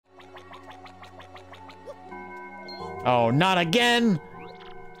Oh, not again!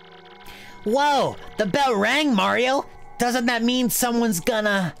 Whoa! The bell rang, Mario! Doesn't that mean someone's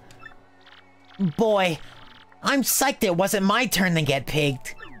gonna... Boy, I'm psyched it wasn't my turn to get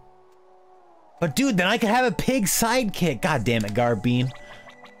pigged. But dude, then I could have a pig sidekick. God damn it, Garbine.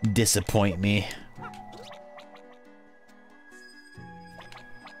 Disappoint me.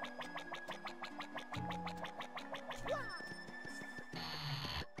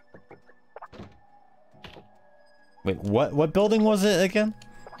 Wait, what building was it again?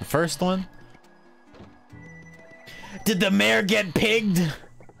 The first one? Did the mayor get pigged?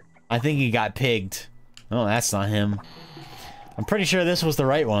 I think he got pigged. Oh, that's not him. I'm pretty sure this was the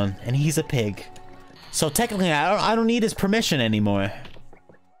right one, and he's a pig. So technically, I don't need his permission anymore.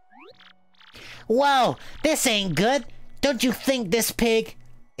 Whoa, this ain't good. Don't you think this pig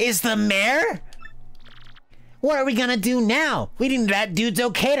is the mayor? What are we gonna do now? We need that dude's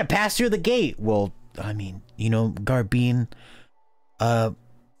okay to pass through the gate. Well, I mean, you know, Garbine, I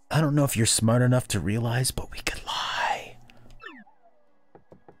don't know if you're smart enough to realize, but we could lie.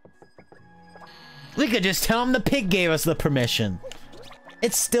 We could just tell him the pig gave us the permission.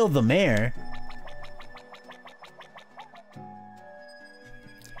 It's still the mayor.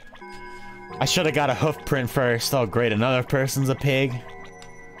 I should have got a hoof print first. Oh, great, another person's a pig.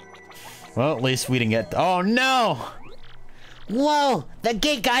 Well, at least we didn't get... Oh, no! Whoa, the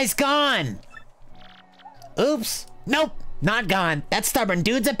gate guy's gone! Oops, nope, not gone. That stubborn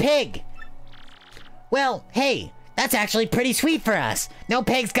dude's a pig. Well, hey, that's actually pretty sweet for us. No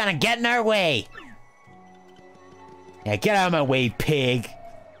pig's gonna get in our way. Yeah, get out of my way, pig.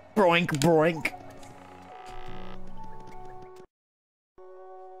 Broink, broink.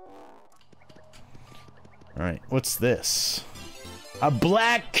 Alright, what's this? A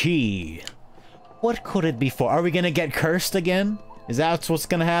black key. What could it be for? Are we gonna get cursed again? Is that what's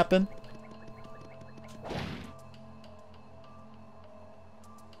gonna happen?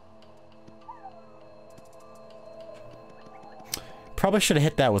 Probably should have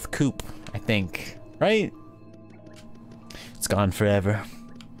hit that with Coop, I think. Right? It's gone forever.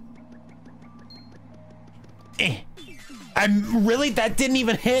 I'm really? That didn't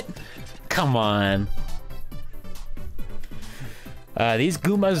even hit? Come on. These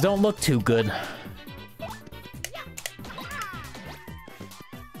Goombas don't look too good.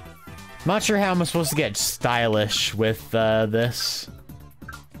 Not sure how I'm supposed to get stylish with this.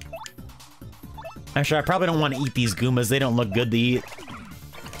 Actually, I probably don't want to eat these Goombas. They don't look good to eat.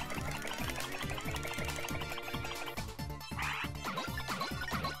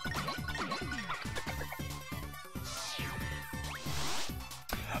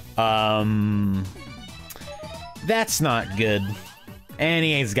 That's not good. And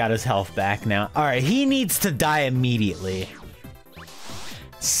he's got his health back now. Alright, he needs to die immediately.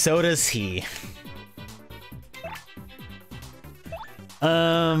 So does he.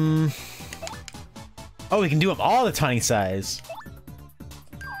 Oh, we can do them all the tiny size.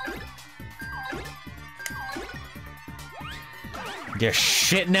 They're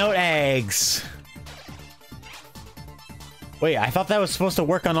shitting out eggs. Wait, I thought that was supposed to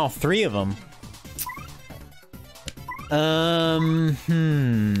work on all three of them.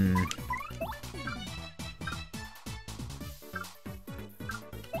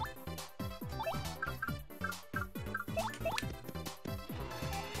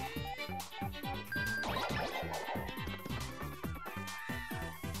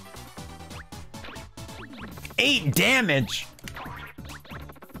 Eight damage!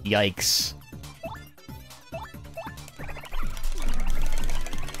 Yikes.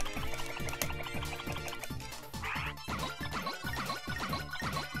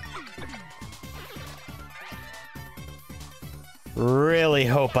 Really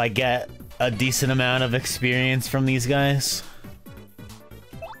hope I get a decent amount of experience from these guys.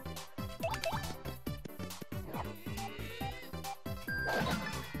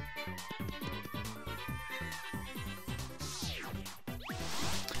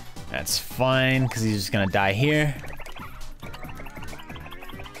 That's fine, because he's just gonna die here.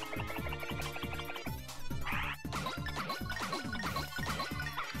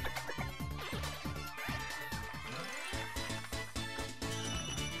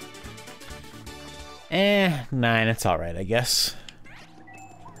 Nine, it's alright, I guess.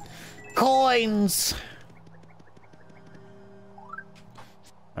 Coins!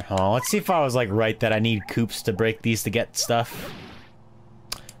 Hold on, let's see if I was like right that I need coops to break these to get stuff.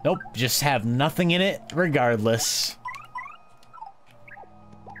 Nope, just have nothing in it regardless.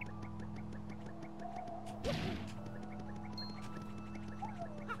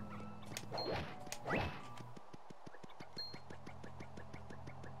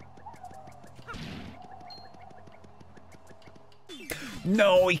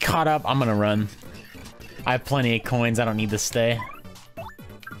 No, he caught up. I'm gonna run. I have plenty of coins. I don't need to stay.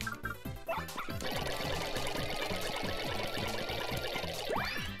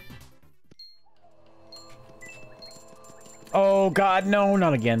 Oh god, no,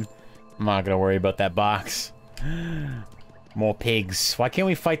 not again. I'm not gonna worry about that box. More pigs. Why can't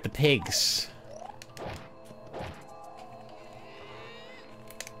we fight the pigs?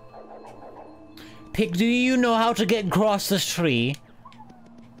 Pig, do you know how to get across this tree?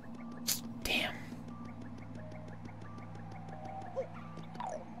 Damn.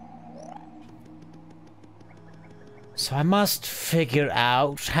 So I must figure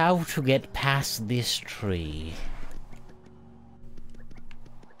out how to get past this tree.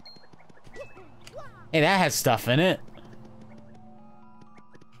 Hey, that has stuff in it.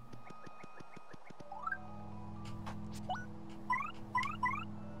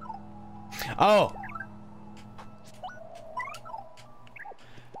 Oh!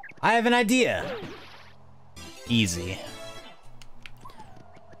 I have an idea. Easy.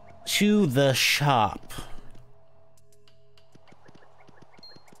 To the shop.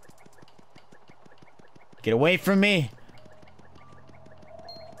 Get away from me!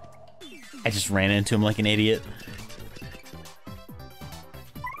 I just ran into him like an idiot.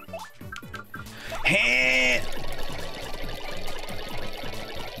 Hey!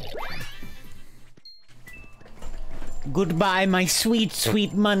 Goodbye, my sweet,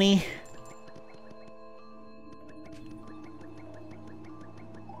 sweet money.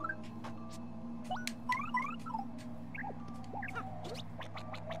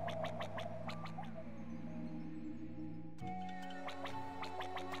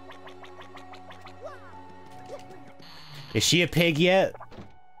 Is she a pig yet?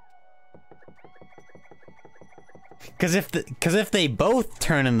 Cause if they both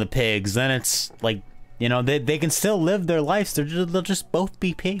turn into pigs, then it's like, you know, they can still live their lives. They'll just both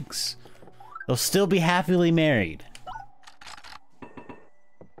be pigs. They'll still be happily married.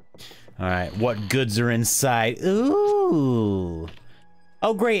 All right, what goods are inside? Ooh.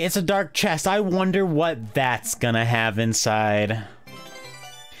 Oh great, it's a dark chest. I wonder what that's gonna have inside.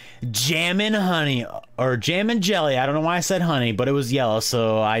 Jam and honey, or jam and jelly. I don't know why I said honey, but it was yellow,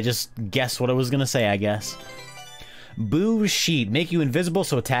 so I just guessed what it was gonna say, I guess. Boo sheet, make you invisible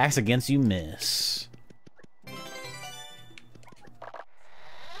so attacks against you miss.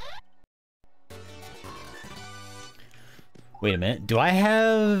 Wait a minute, do I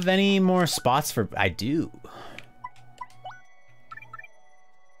have any more spots for... I do.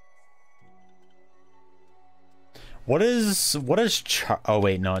 What is oh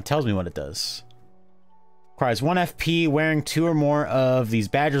wait, no, it tells me what it does. Requires 1 FP, wearing 2 or more of these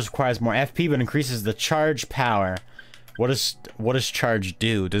badges requires more FP, but increases the charge power. What does charge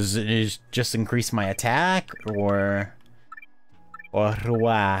do? Does it just increase my attack, or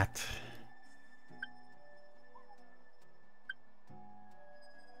what?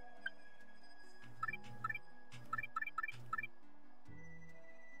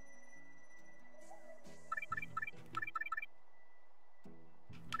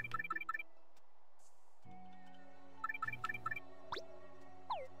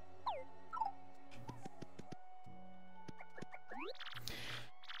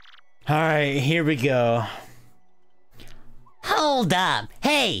 Alright, here we go. Hold up!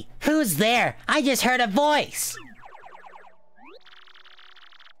 Hey, who's there? I just heard a voice!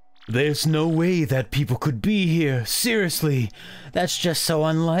 There's no way that people could be here. Seriously, that's just so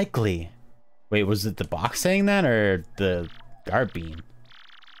unlikely. Wait, was it the box saying that, or the dart beam?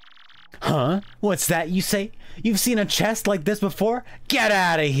 Huh? What's that you say? You've seen a chest like this before? Get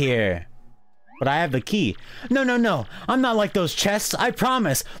out of here! But I have the key. No, no, no. I'm not like those chests. I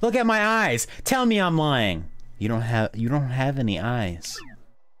promise. Look at my eyes. Tell me I'm lying. You don't have any eyes.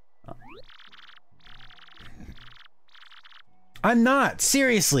 I'm not.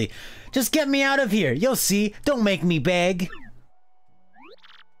 Seriously. Just get me out of here. You'll see. Don't make me beg.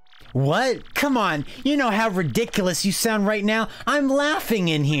 What? Come on. You know how ridiculous you sound right now. I'm laughing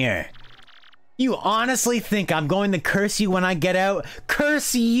in here. You honestly think I'm going to curse you when I get out?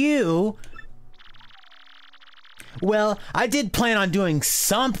 Curse you? Well, I did plan on doing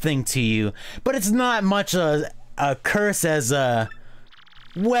something to you, but it's not much a curse as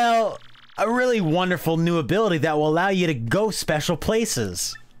well, a really wonderful new ability that will allow you to go special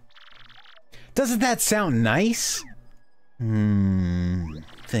places. Doesn't that sound nice?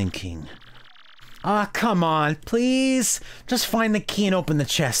 Thinking. Ah, come on, please. Just find the key and open the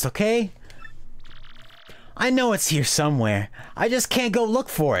chest, okay? I know it's here somewhere. I just can't go look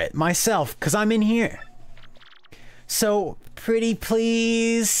for it myself, 'cause I'm in here. So, pretty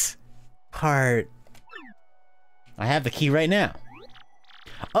please, heart. I have the key right now.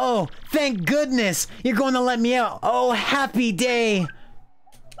 Oh, thank goodness! You're going to let me out! Oh, happy day!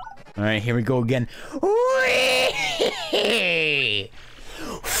 Alright, here we go again. Whee!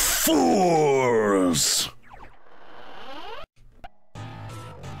 Fools!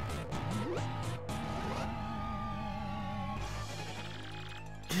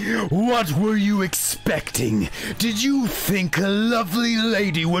 What were you expecting? Did you think a lovely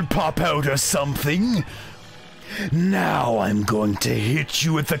lady would pop out or something? Now I'm going to hit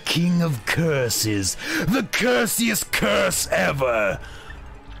you with the king of curses, the cursiest curse ever.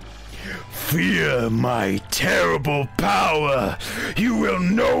 Fear my terrible power. You will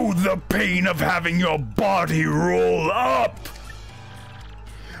know the pain of having your body roll up.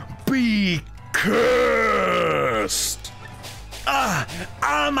 Be cursed.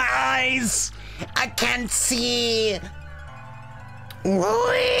 My eyes! I can't see!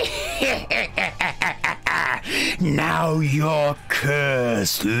 Now you're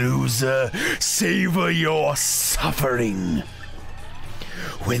cursed, loser. Savor your suffering.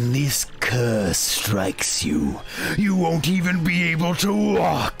 When this curse strikes you, you won't even be able to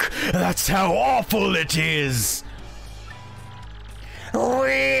walk. That's how awful it is.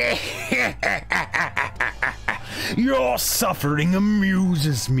 Your suffering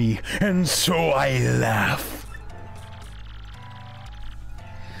amuses me, and so I laugh.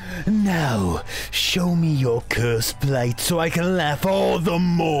 Now, show me your curse blight so I can laugh all the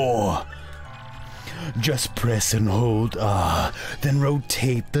more. Just press and hold R, then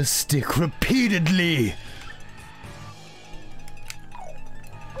rotate the stick repeatedly.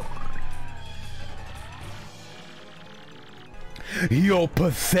 Your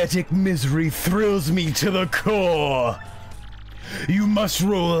pathetic misery thrills me to the core. You must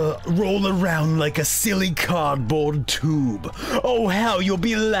roll around like a silly cardboard tube. Oh, how you'll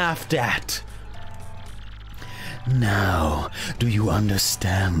be laughed at. Now, do you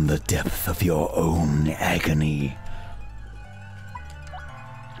understand the depth of your own agony?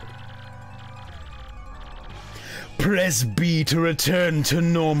 Press B to return to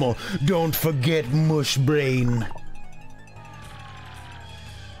normal. Don't forget mush brain.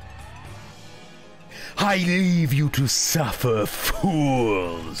 I leave you to suffer,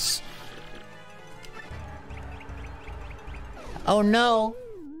 fools. Oh no,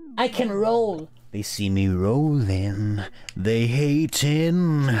 I can roll. They see me rolling, they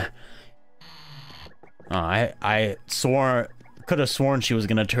hating. Oh, I could have sworn she was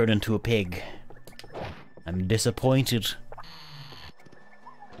gonna turn into a pig. I'm disappointed.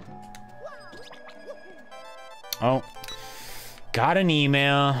 Oh. Got an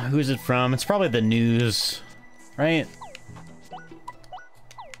email. Who's it from? It's probably the news, right?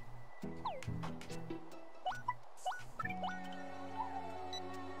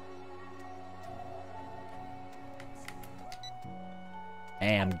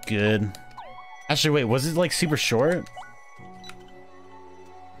 Hey, I'm good. Actually, wait, was it like super short?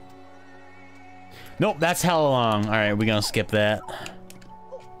 Nope, that's hella long. All right, we're gonna skip that.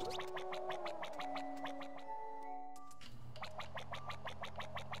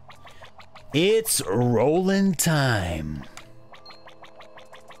 It's rolling time.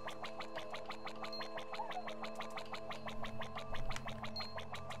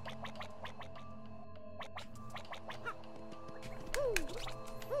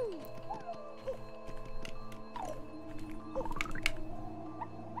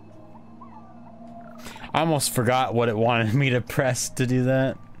 I almost forgot what it wanted me to press to do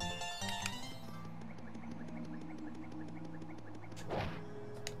that.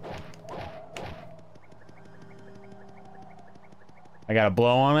 I gotta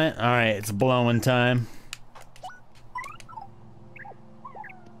blow on it? Alright, it's blowing time.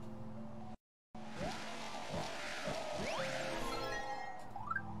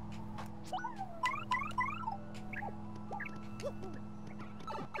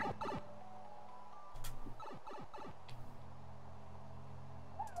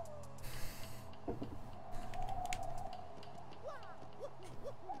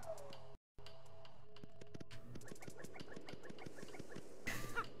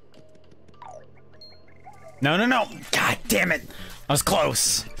 No, no, no! God damn it! I was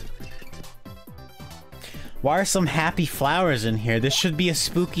close. Why are some happy flowers in here? This should be a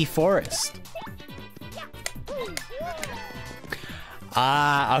spooky forest.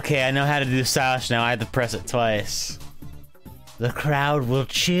 Ah, okay, I know how to do stylish now. I had to press it twice. The crowd will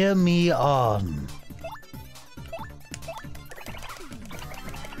cheer me on.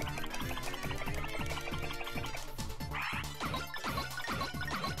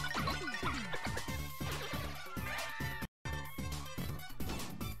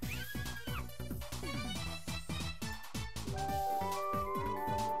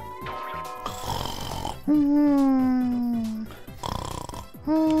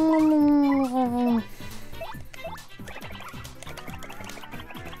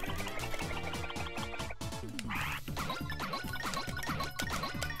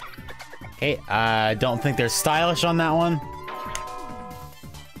 Okay, I don't think they're stylish on that one.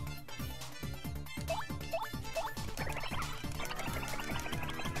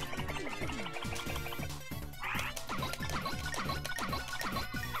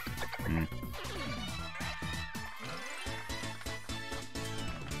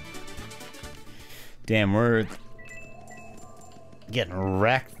 Damn, we're getting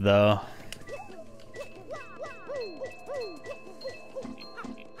wrecked though.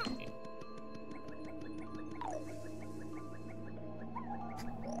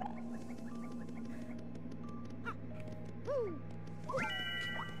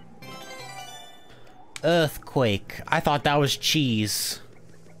 Earthquake. I thought that was cheese.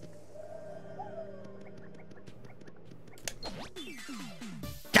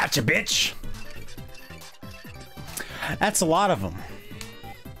 Gotcha, bitch! That's a lot of them.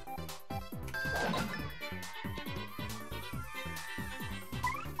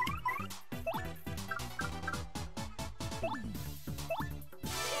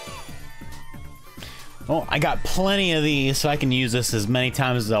 Oh, I got plenty of these, so I can use this as many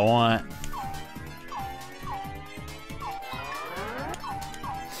times as I want.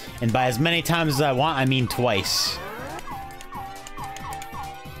 And by as many times as I want, I mean twice.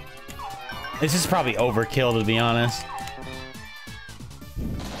 This is probably overkill, to be honest.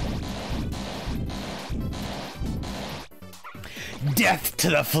 Death to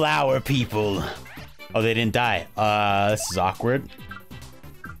the flower people! Oh, they didn't die. This is awkward.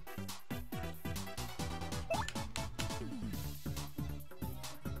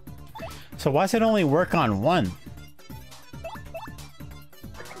 So why does it only work on one?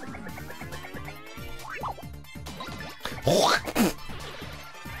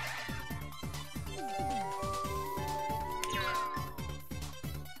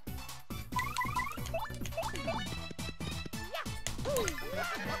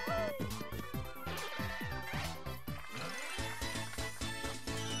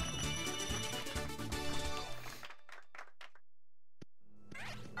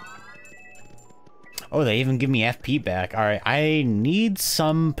 Oh, they even give me FP back. Alright, I need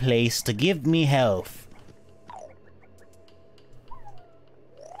some place to give me health.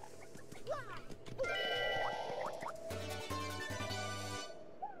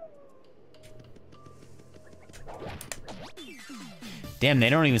 Damn, they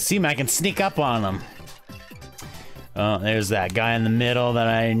don't even see me. I can sneak up on them. Oh, there's that guy in the middle that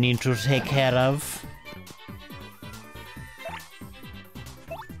I need to take care of.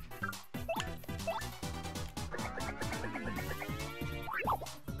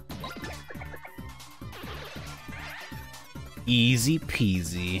 Easy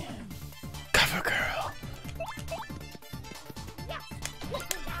peasy. Cover girl.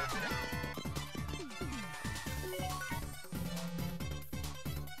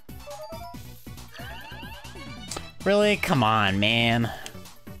 Really? Come on, man.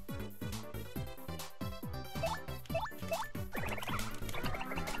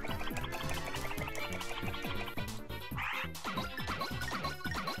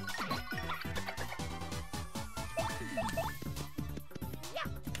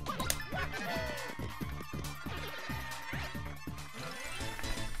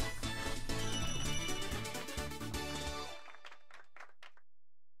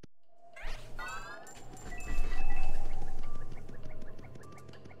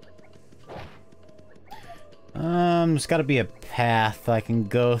 There's gotta be a path I can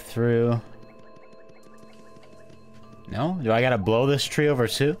go through. No? Do I gotta blow this tree over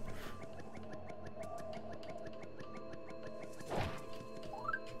too?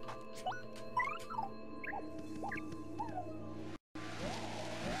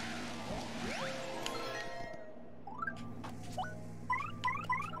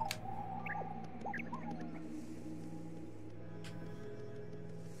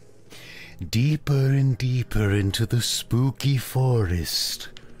 Deeper and deeper into the spooky forest.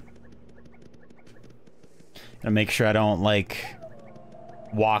 And make sure I don't, like,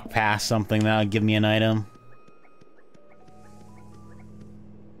 walk past something that'll give me an item.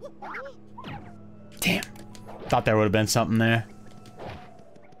 Damn. Thought there would have been something there.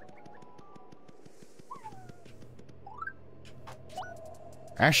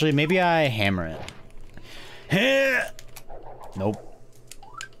 Actually, maybe I hammer it. Nope.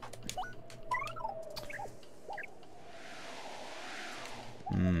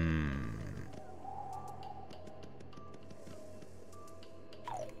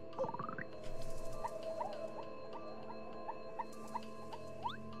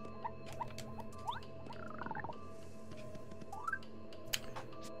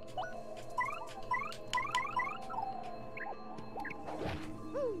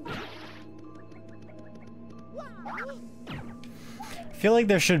 feel like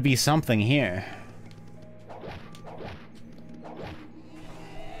there should be something here.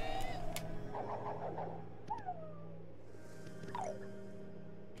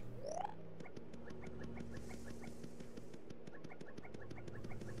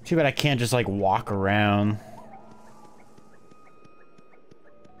 Too bad I can't just like walk around.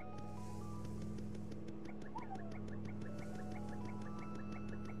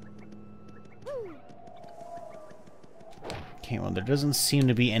 Okay, well, there doesn't seem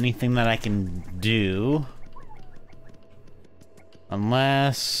to be anything that I can do.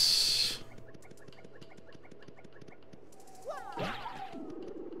 Unless...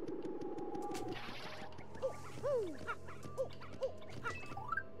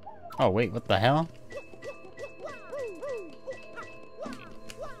 Oh, wait, what the hell?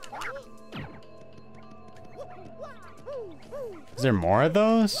 Is there more of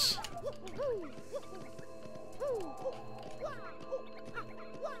those?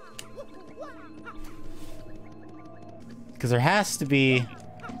 Because there has to be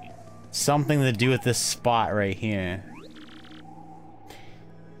something to do with this spot right here.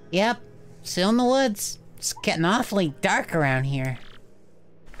 Yep, still in the woods. It's getting awfully dark around here.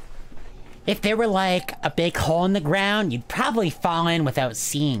 If there were like a big hole in the ground, you'd probably fall in without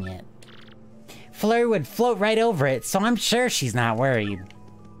seeing it. Fleur would float right over it, so I'm sure she's not worried.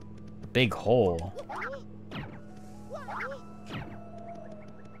 A big hole.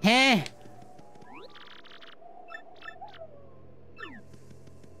 Heh?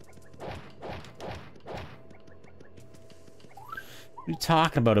 What are you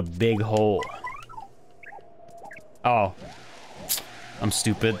talking about, a big hole? Oh. I'm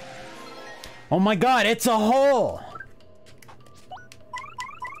stupid. Oh my god, it's a hole!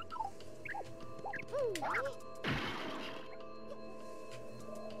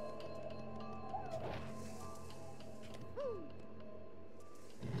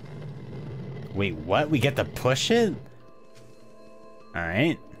 Wait, what? We get to push it?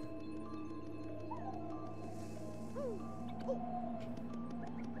 Alright.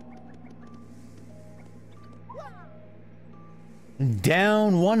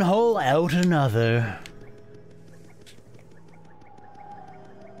 Down one hole, out another.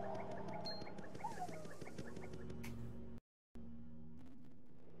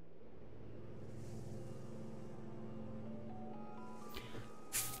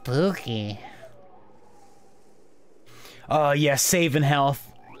 Spooky. Oh, yeah, saving health.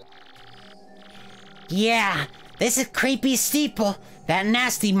 Yeah, this is creepy Steeple. That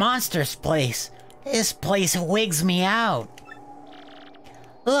nasty monster's place. This place wigs me out.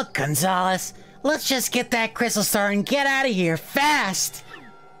 Look, Gonzalez, let's just get that crystal star and get out of here fast.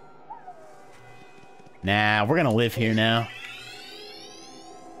 Nah, we're gonna live here now.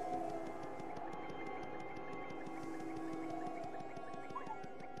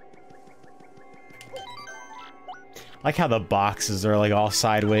 I like how the boxes are like all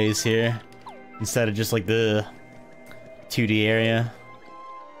sideways here instead of just like the 2D area.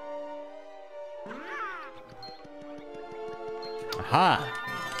 Aha!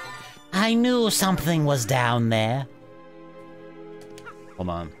 I knew something was down there. Hold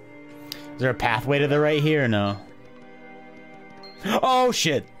on. Is there a pathway to the right here or no? Oh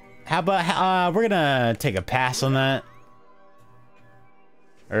shit! How about we're gonna take a pass on that.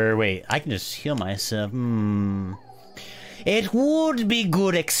 Or wait, I can just heal myself. It would be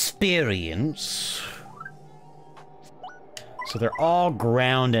good experience. So they're all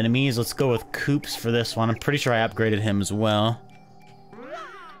ground enemies. Let's go with Coops for this one. I'm pretty sure I upgraded him as well.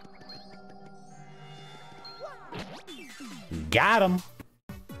 Got him.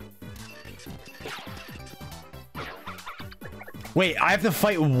 Wait, I have to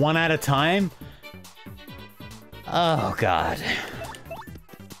fight one at a time? Oh, God.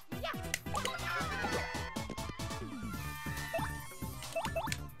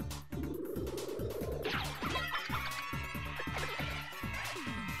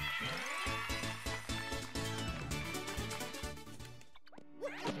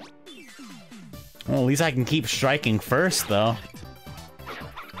 Well, at least I can keep striking first, though.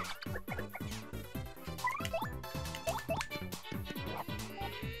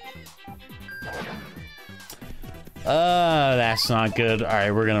 That's not good.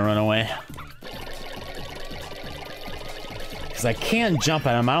 Alright, we're gonna run away. Because I can't jump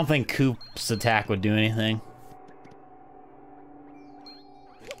at him. I don't think Coop's attack would do anything.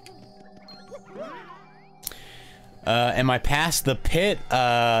 Am I past the pit,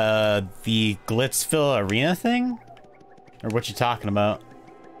 the Glitzville arena thing? Or what you talking about?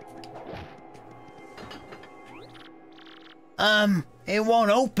 It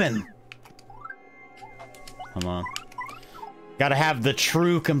won't open. Hold on. Gotta have the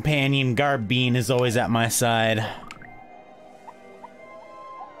true companion. Garbine is always at my side.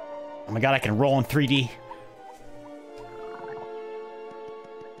 Oh my god, I can roll in 3D.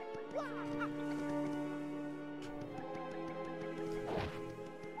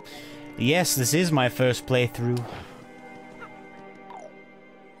 Yes, this is my first playthrough.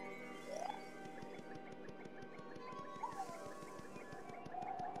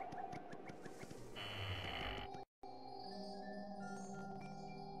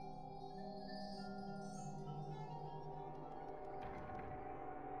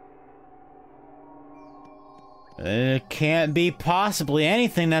 It can't be possibly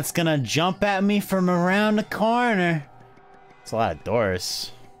anything that's gonna jump at me from around the corner. It's a lot of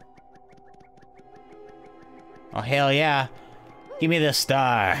doors. Oh, hell yeah. Give me the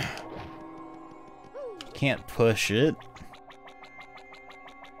star. Can't push it.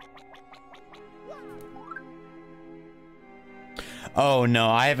 Oh no,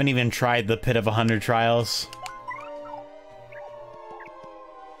 I haven't even tried the Pit of 100 Trials.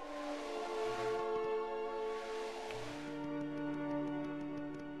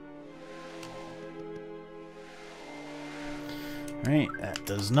 Alright, that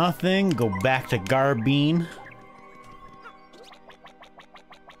does nothing. Go back to Garbine.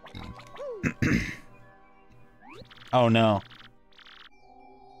 Oh no.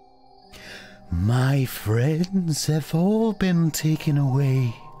 My friends have all been taken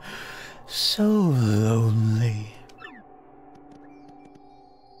away. So lonely.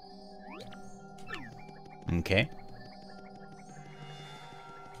 Okay.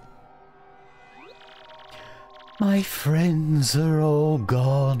 My friends are all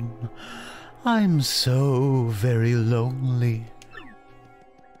gone. I'm so very lonely.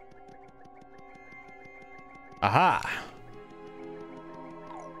 Aha!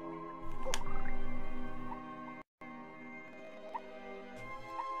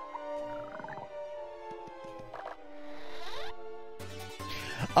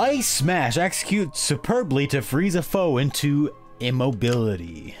 Ice Smash executes superbly to freeze a foe into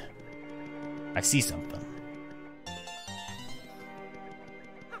immobility. I see something.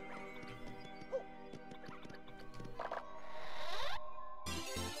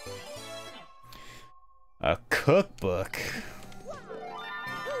 A cookbook.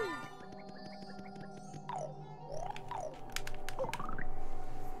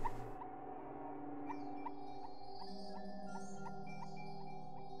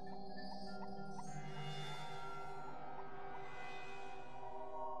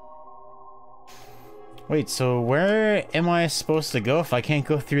 Wait, so where am I supposed to go if I can't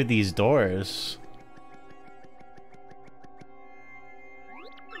go through these doors?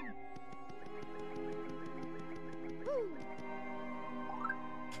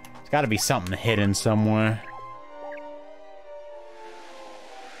 There's gotta be something hidden somewhere.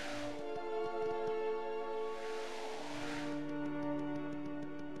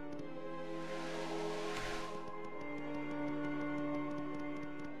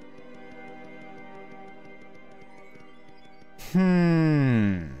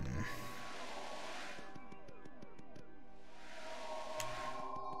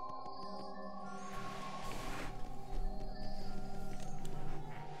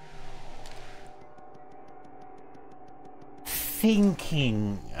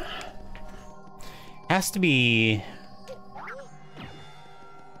 Thinking. Has to be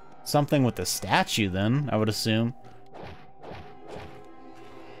something with the statue then, I would assume.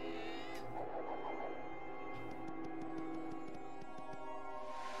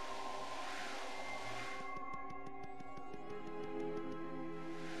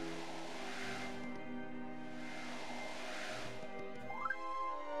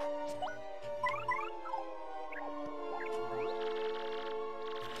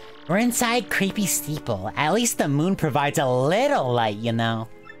 We're inside creepy Steeple. At least the moon provides a little light, you know.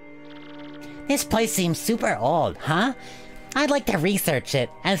 This place seems super old, huh? I'd like to research it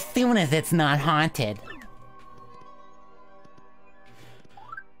as soon as it's not haunted.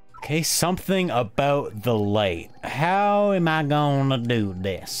 Okay, something about the light. How am I gonna do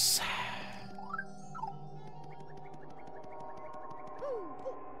this?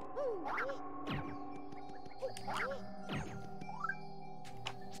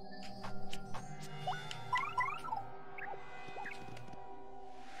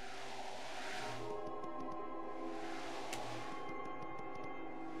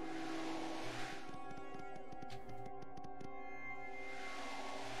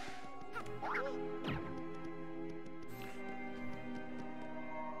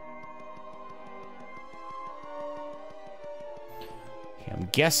 I'm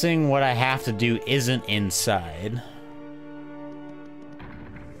guessing what I have to do isn't inside.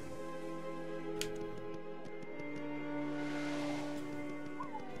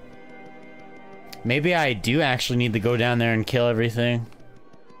 Maybe I do actually need to go down there and kill everything.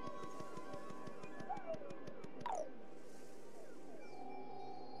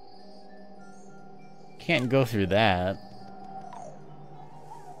 Can't go through that.